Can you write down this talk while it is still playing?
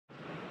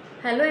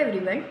Hello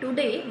everyone,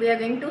 today we are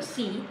going to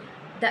see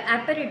the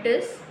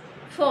apparatus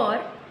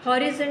for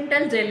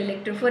horizontal gel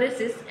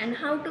electrophoresis and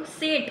how to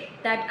set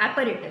that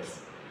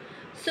apparatus.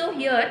 So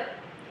here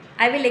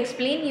I will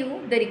explain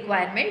you the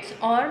requirements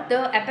or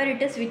the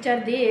apparatus which are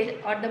there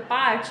or the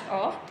parts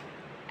of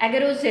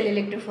Agarose gel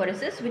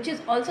electrophoresis, which is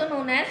also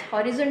known as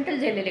horizontal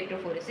gel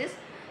electrophoresis.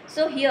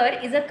 So here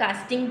is a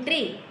casting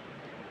tray,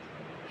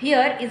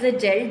 here is a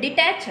gel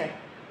detacher,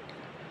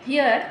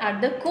 here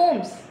are the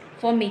combs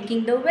for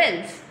making the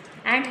wells,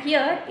 and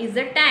here is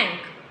the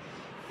tank.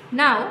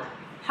 Now,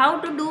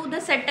 how to do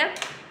the setup?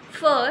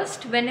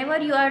 First, whenever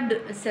you are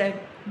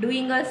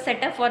doing a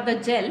setup for the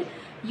gel,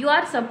 you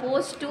are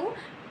supposed to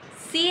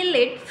seal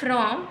it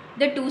from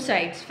the two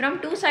sides.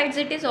 From two sides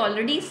it is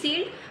already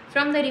sealed.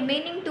 From the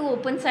remaining two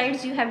open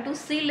sides you have to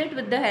seal it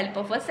with the help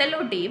of a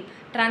sellotape,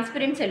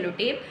 transparent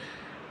sellotape,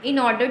 in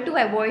order to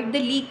avoid the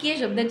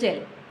leakage of the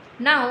gel.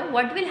 Now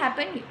what will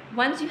happen,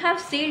 once you have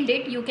sealed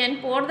it, you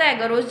can pour the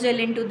agarose gel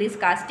into this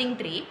casting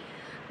tray.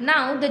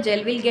 Now the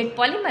gel will get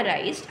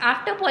polymerized.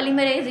 After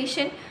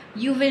polymerization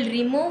you will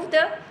remove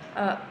the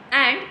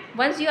and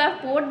once you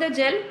have poured the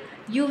gel,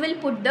 you will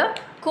put the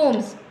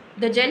combs.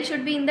 The gel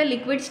should be in the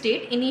liquid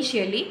state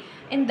initially.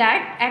 In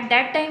that, at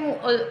that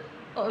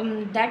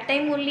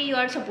time only you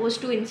are supposed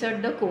to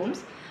insert the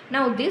combs.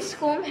 Now this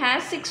comb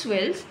has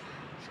 7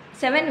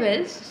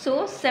 wells,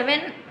 so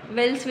 7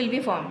 wells will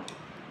be formed,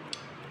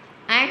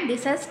 and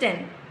this has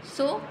 10.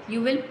 So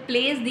you will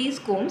place these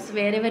combs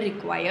wherever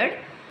required,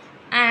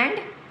 and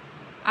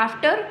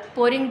after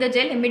pouring the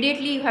gel,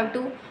 immediately you have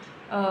to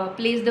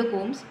place the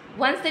combs.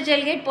 Once the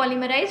gel get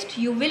polymerized,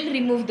 you will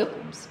remove the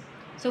combs.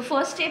 So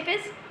first step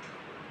is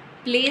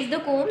place the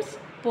combs,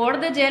 pour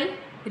the gel,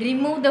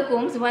 remove the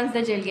combs. Once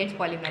the gel gets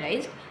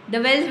polymerized,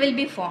 the wells will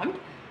be formed.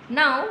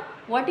 Now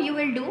what you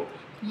will do,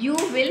 you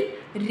will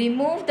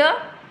remove the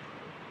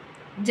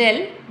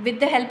gel with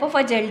the help of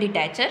a gel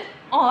detacher,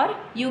 or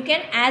you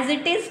can as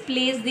it is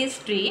place this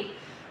tray,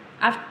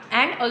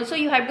 and also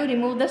you have to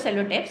remove the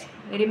sellotapes,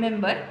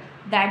 remember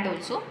that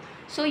also.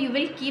 So you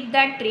will keep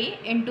that tray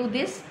into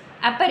this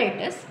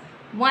apparatus.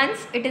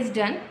 Once it is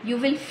done, you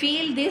will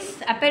fill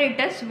this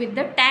apparatus with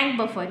the tank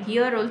buffer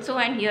here also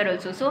and here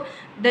also. So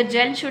the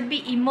gel should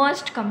be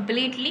immersed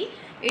completely.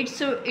 It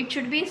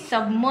should be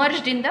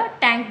submerged in the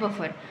tank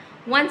buffer.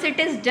 Once it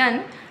is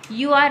done,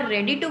 you are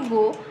ready to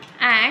go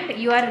and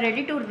you are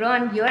ready to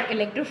run your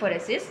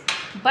electrophoresis.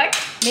 But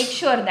make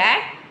sure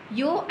that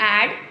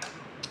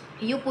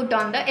you put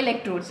on the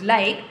electrodes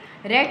like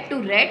red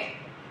to red,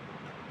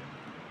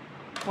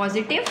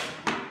 positive,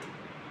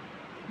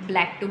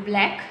 black to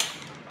black,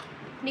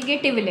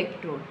 negative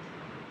electrode.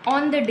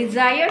 On the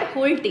desired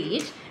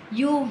voltage,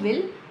 you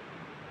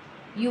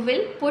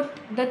will put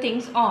the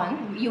things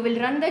on. You will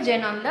run the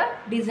gen on the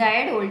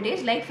desired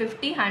voltage like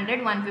 50,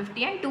 100,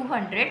 150 and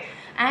 200,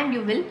 and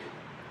you will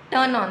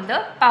turn on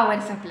the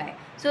power supply.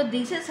 So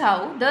this is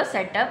how the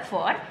setup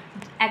for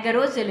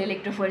agarose gel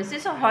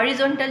electrophoresis or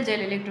horizontal gel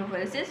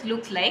electrophoresis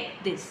looks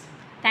like this.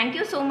 Thank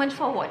you so much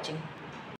for watching.